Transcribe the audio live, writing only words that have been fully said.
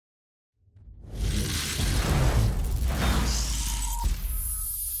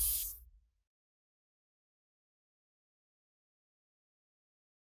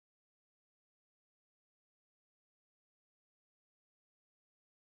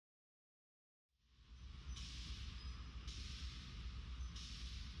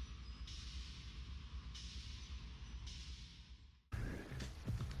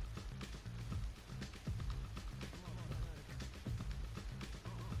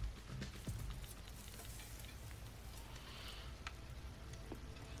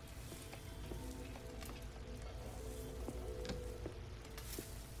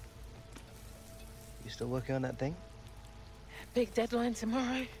Still working on that thing? Big deadline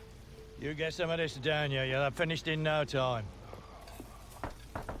tomorrow. You get some of this down, you'll have finished in no time.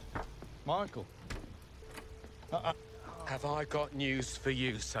 Michael. Have I got news for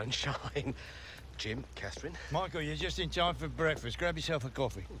you, sunshine? Jim, Catherine? Michael, you're just in time for breakfast. Grab yourself a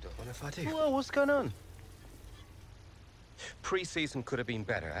coffee. Oh, don't mind if I do. Well, what's going on? Pre-season could have been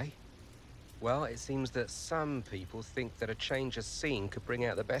better, eh? Well, it seems that some people think that a change of scene could bring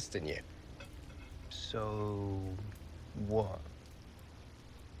out the best in you. So... what?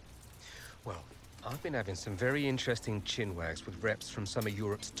 Well, I've been having some very interesting chinwags with reps from some of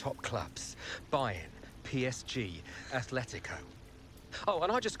Europe's top clubs. Bayern, PSG, Atletico. Oh,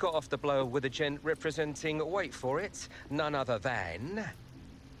 and I just got off the blow with a gent representing, wait for it, none other than...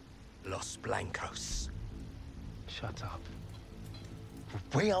 Los Blancos. Shut up.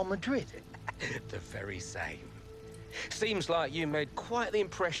 Real Madrid? The very same. Seems like you made quite the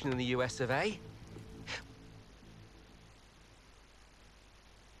impression in the US of A.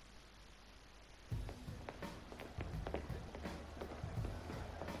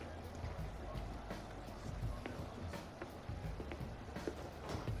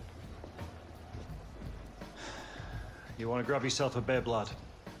 You want to grab yourself a bib, lad?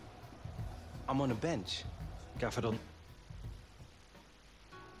 I'm on the bench. Gaffer done.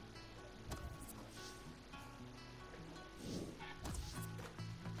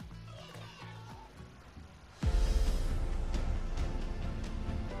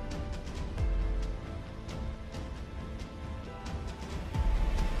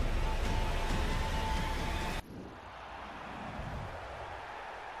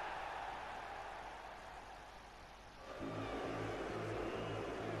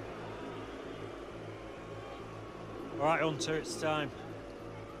 All right, Hunter, it's time.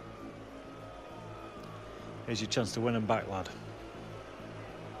 Here's your chance to win them back, lad.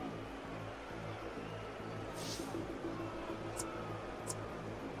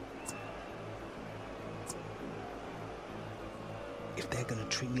 If they're gonna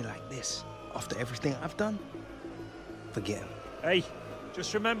treat me like this, after everything I've done, forget them. Hey,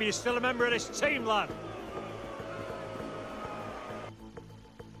 just remember you're still a member of this team, lad.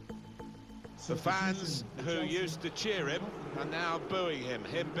 The fans who used to cheer him are now booing him.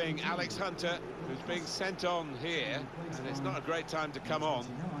 Him being Alex Hunter, who's being sent on here. And it's not a great time to come on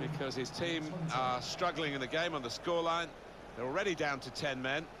because his team are struggling in the game on the scoreline. They're already down to 10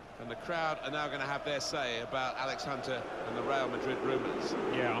 men. And the crowd are now going to have their say about Alex Hunter and the Real Madrid rumours.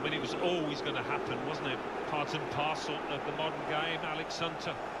 Yeah, I mean, it was always going to happen, wasn't it? Part and parcel of the modern game. Alex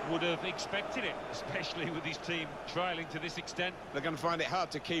Hunter would have expected it, especially with his team trailing to this extent. They're going to find it hard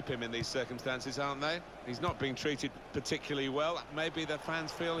to keep him in these circumstances, aren't they? He's not being treated particularly well. Maybe the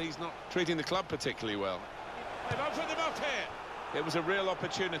fans feel he's not treating the club particularly well. They've opened them up here. It was a real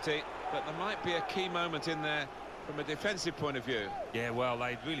opportunity, but there might be a key moment in there from a defensive point of view. Yeah, well,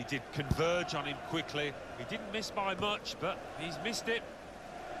 they really did converge on him quickly. He didn't miss by much, but he's missed it.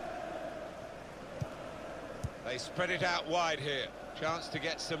 They spread it out wide here. Chance to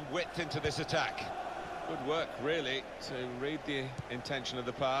get some width into this attack. Good work, really, to read the intention of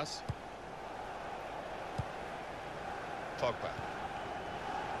the pass. Pogba.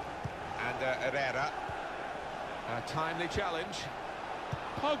 And Herrera. A timely challenge.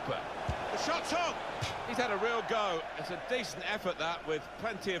 Pogba. The shot's on! He's had a real go. It's a decent effort, that, with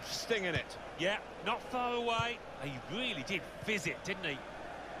plenty of sting in it. Yeah, not far away. He really did fizz it, didn't he?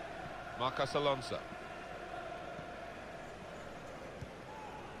 Marcos Alonso.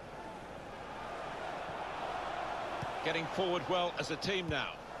 Getting forward well as a team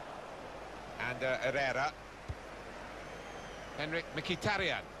now. And Herrera. Henrik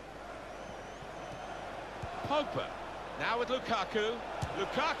Mkhitaryan. Pogba. Now with Lukaku.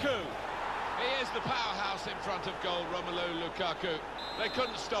 Lukaku! He is the powerhouse in front of goal, Romelu Lukaku. They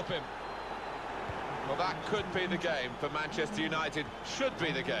couldn't stop him. Well, that could be the game for Manchester United. Should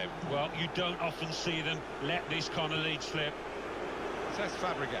be the game. Well, you don't often see them let this kind of lead slip. Cesc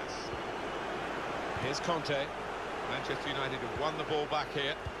Fabregas. Here's Conte. Manchester United have won the ball back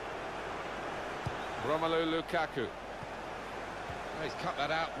here. Romelu Lukaku. Oh, he's cut that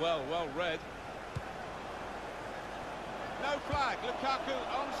out well read. No flag, Lukaku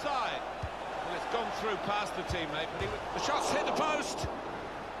onside. Well, it's gone through past the teammate, but the shot's hit the post.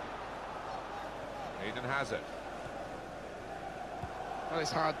 Eden Hazard. Well,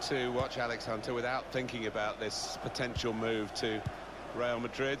 it's hard to watch Alex Hunter without thinking about this potential move to Real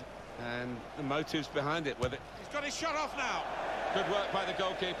Madrid and the motives behind it. Whether he's got his shot off now. Good work by the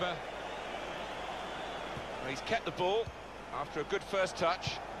goalkeeper. Well, he's kept the ball after a good first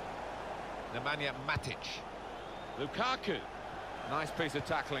touch. Nemanja Matic. Lukaku. Nice piece of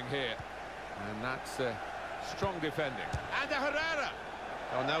tackling here. And that's strong defending. And Herrera!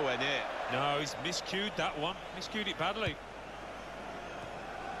 Oh, nowhere near. No, he's miscued that one. Miscued it badly.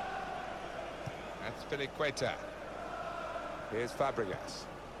 That's Filiqueta. Here's Fabregas.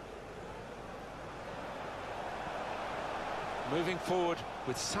 Moving forward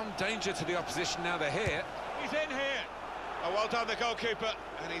with some danger to the opposition now they're here. He's in here. Oh, well done, the goalkeeper.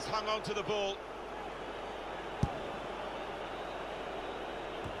 And he's hung on to the ball.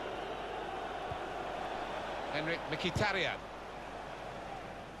 Henrik Mkhitaryan.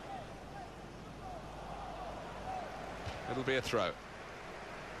 It'll be a throw.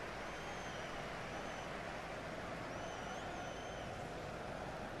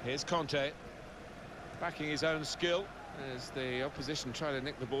 Here's Conte, backing his own skill as the opposition try to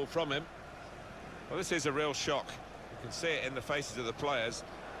nick the ball from him. Well, this is a real shock. You can see it in the faces of the players,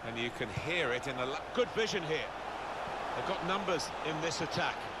 and you can hear it in the... Good vision here. They've got numbers in this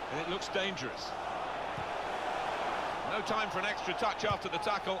attack, and it looks dangerous. No time for an extra touch after the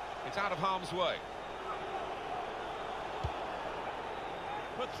tackle. It's out of harm's way.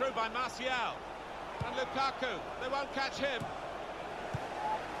 Put through by Martial. And Lukaku. They won't catch him.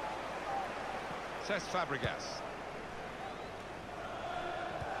 Says Fabregas.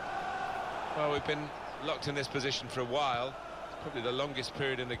 Well, we've been locked in this position for a while. It's probably the longest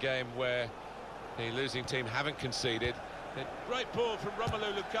period in the game where the losing team haven't conceded. A great ball from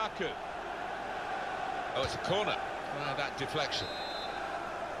Romelu Lukaku. Oh, it's a corner. That deflection.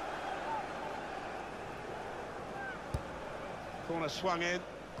 Corner swung in,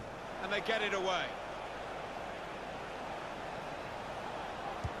 and they get it away.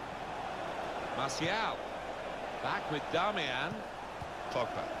 Martial. Back with Damian. Pogba.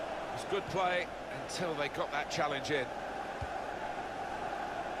 It was good play until they got that challenge in.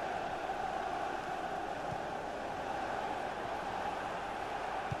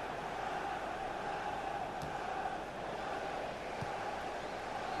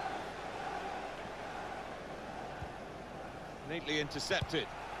 Neatly intercepted.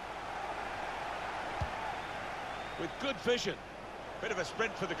 With good vision. Bit of a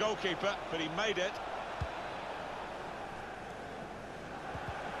sprint for the goalkeeper, but he made it.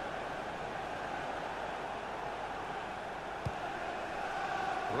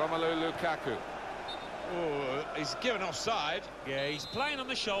 Romelu Lukaku. Oh, he's given offside. Yeah, he's playing on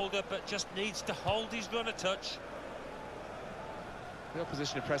the shoulder, but just needs to hold his run a touch. The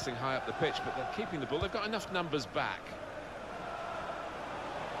opposition are pressing high up the pitch, but they're keeping the ball. They've got enough numbers back.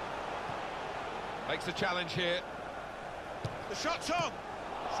 Makes the challenge here. The shot's on.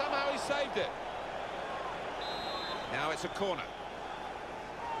 Somehow he saved it. Now it's a corner.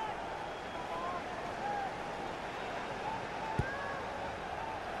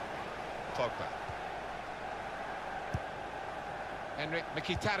 Pogba. Henrik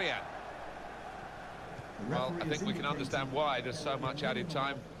Mkhitaryan. Well, I think we can understand why there's so much added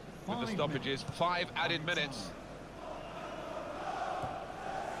time with the stoppages. 5 added minutes.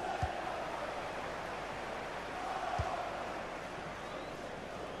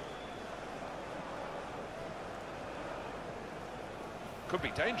 Could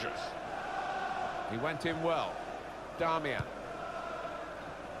be dangerous. He went in well. Damian.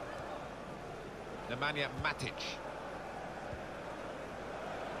 Nemanja Matic.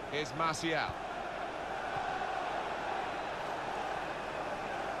 Here's Martial.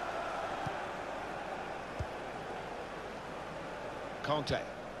 Conte.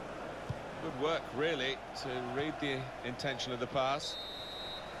 Good work, really, to read the intention of the pass.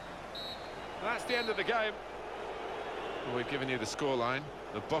 That's the end of the game. Well, we've given you the scoreline.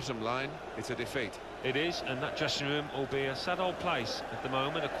 The bottom line, it's a defeat. It is, and that dressing room will be a sad old place at the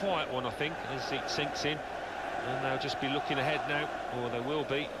moment. A quiet one, I think, as it sinks in. And they'll just be looking ahead now, or they will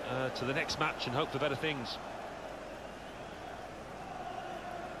be, to the next match and hope for better things.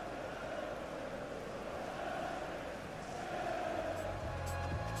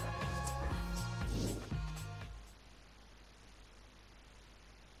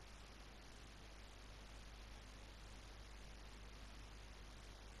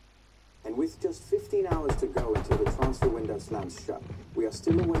 And with just 15 hours to go until the transfer window slams shut, we are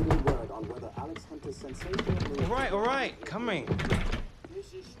still awaiting word on whether Alex Hunter's sensational move... All right, coming.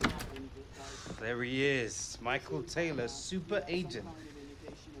 There he is, Michael Taylor, super agent.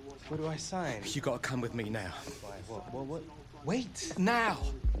 Where do I sign? You gotta come with me now. Why, what? Wait! Now!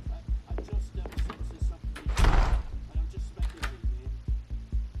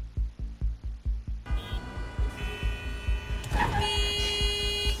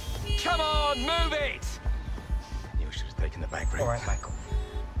 Come on, move it! You should have taken the back route. All right, Michael.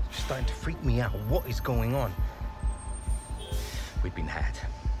 It's starting to freak me out. What is going on? We've been had.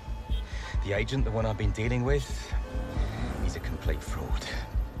 The agent, the one I've been dealing with, he's a complete fraud.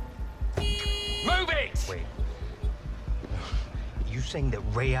 Move it! Wait. You saying that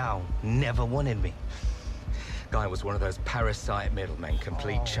Real never wanted me? Guy was one of those parasite middlemen,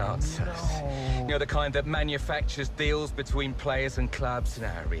 complete chancers. No. You know, the kind that manufactures deals between players and clubs.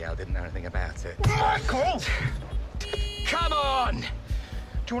 No, Real didn't know anything about it. Michael! Come on! Do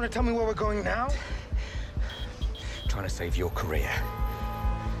you want to tell me where we're going now? Trying to save your career.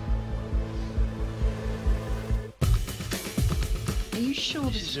 Are you sure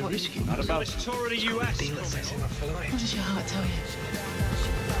this is what risky. Not about this tour of the US. Deal assessing for life. What does your heart tell you?